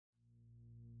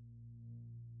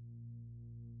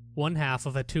1/2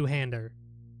 of a two-hander.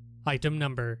 Item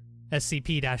number,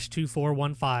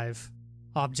 SCP-2415.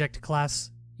 Object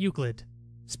Class, Euclid.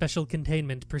 Special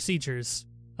Containment Procedures.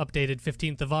 Updated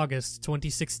 15th of August,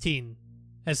 2016.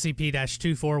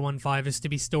 SCP-2415 is to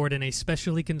be stored in a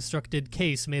specially constructed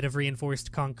case made of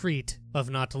reinforced concrete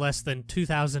of not less than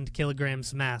 2,000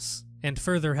 kilograms mass, and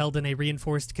further held in a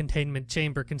reinforced containment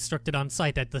chamber constructed on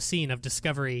site at the scene of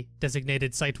discovery,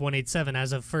 designated Site-187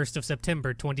 as of 1st of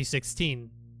September 2016.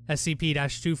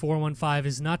 SCP-2415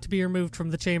 is not to be removed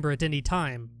from the chamber at any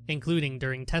time, including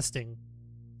during testing.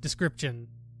 Description: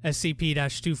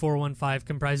 SCP-2415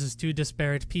 comprises two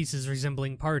disparate pieces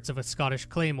resembling parts of a Scottish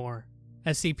claymore.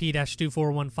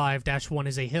 SCP-2415-1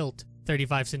 is a hilt,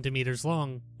 35 cm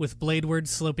long, with bladeward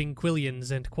sloping quillions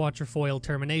and quatrefoil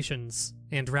terminations,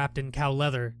 and wrapped in cow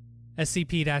leather.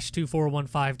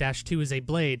 SCP-2415-2 is a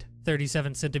blade,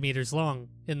 37 cm long,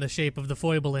 in the shape of the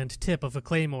foible and tip of a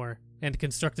claymore, and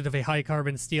constructed of a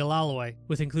high-carbon steel alloy,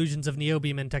 with inclusions of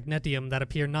niobium and technetium that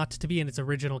appear not to be in its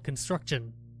original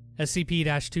construction.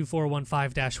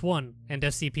 SCP-2415-1 and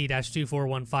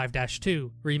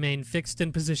SCP-2415-2 remain fixed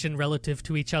in position relative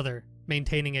to each other,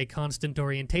 maintaining a constant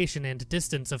orientation and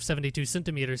distance of 72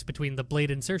 cm between the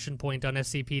blade insertion point on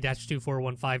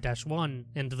SCP-2415-1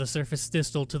 and the surface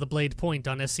distal to the blade point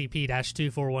on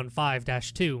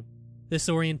SCP-2415-2. This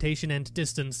orientation and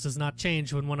distance does not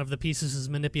change when one of the pieces is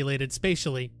manipulated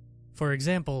spatially. For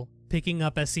example, picking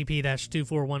up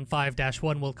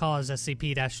SCP-2415-1 will cause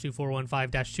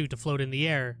SCP-2415-2 to float in the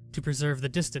air to preserve the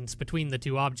distance between the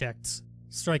two objects.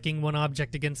 Striking one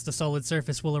object against a solid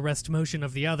surface will arrest motion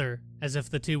of the other, as if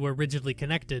the two were rigidly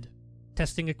connected.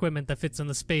 Testing equipment that fits in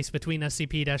the space between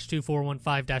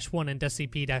SCP-2415-1 and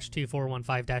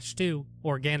SCP-2415-2,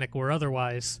 organic or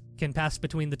otherwise, can pass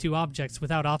between the two objects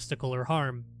without obstacle or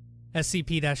harm.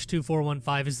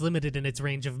 SCP-2415 is limited in its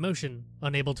range of motion,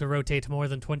 unable to rotate more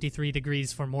than 23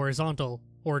 degrees from horizontal,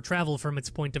 or travel from its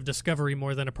point of discovery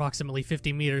more than approximately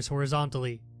 50 meters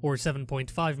horizontally, or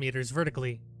 7.5 meters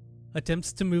vertically.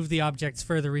 Attempts to move the objects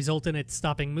further result in its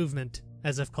stopping movement,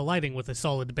 as if colliding with a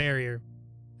solid barrier.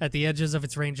 At the edges of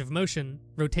its range of motion,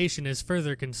 rotation is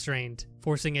further constrained,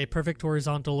 forcing a perfect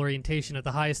horizontal orientation at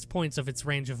the highest points of its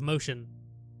range of motion.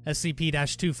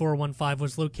 SCP-2415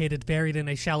 was located buried in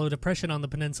a shallow depression on the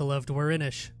peninsula of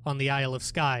Dwarinish, on the Isle of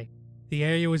Skye. The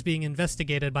area was being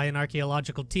investigated by an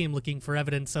archaeological team looking for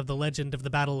evidence of the legend of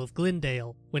the Battle of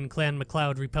Glendale, when Clan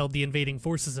MacLeod repelled the invading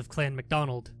forces of Clan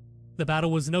MacDonald. The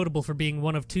battle was notable for being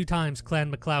one of 2 times Clan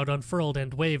MacLeod unfurled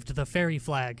and waved the fairy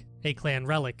flag, a clan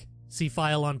relic. See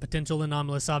file on Potential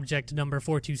Anomalous Object number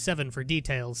 427 for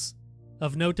details.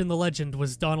 Of note in the legend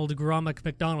was Donald Gromick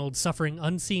MacDonald suffering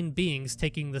unseen beings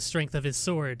taking the strength of his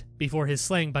sword before his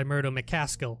slaying by Murdo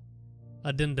McCaskill.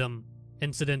 Addendum: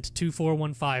 Incident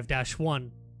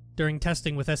 2415-1. During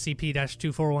testing with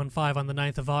SCP-2415 on the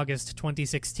 9th of August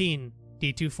 2016,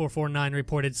 D-2449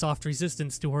 reported soft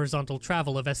resistance to horizontal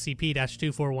travel of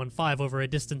SCP-2415 over a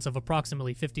distance of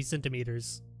approximately 50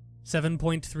 centimeters.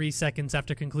 7.3 seconds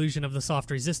after conclusion of the soft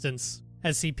resistance,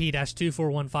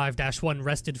 SCP-2415-1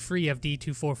 rested free of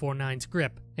D-2449's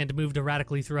grip and moved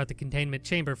erratically throughout the containment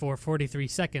chamber for 43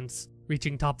 seconds,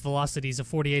 reaching top velocities of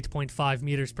 48.5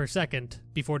 meters per second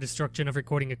before destruction of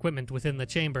recording equipment within the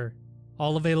chamber.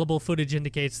 All available footage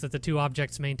indicates that the two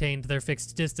objects maintained their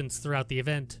fixed distance throughout the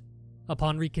event.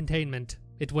 Upon recontainment,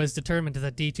 it was determined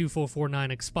that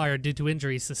D-2449 expired due to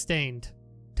injuries sustained.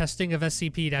 Testing of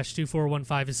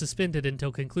SCP-2415 is suspended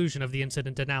until conclusion of the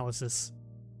incident analysis.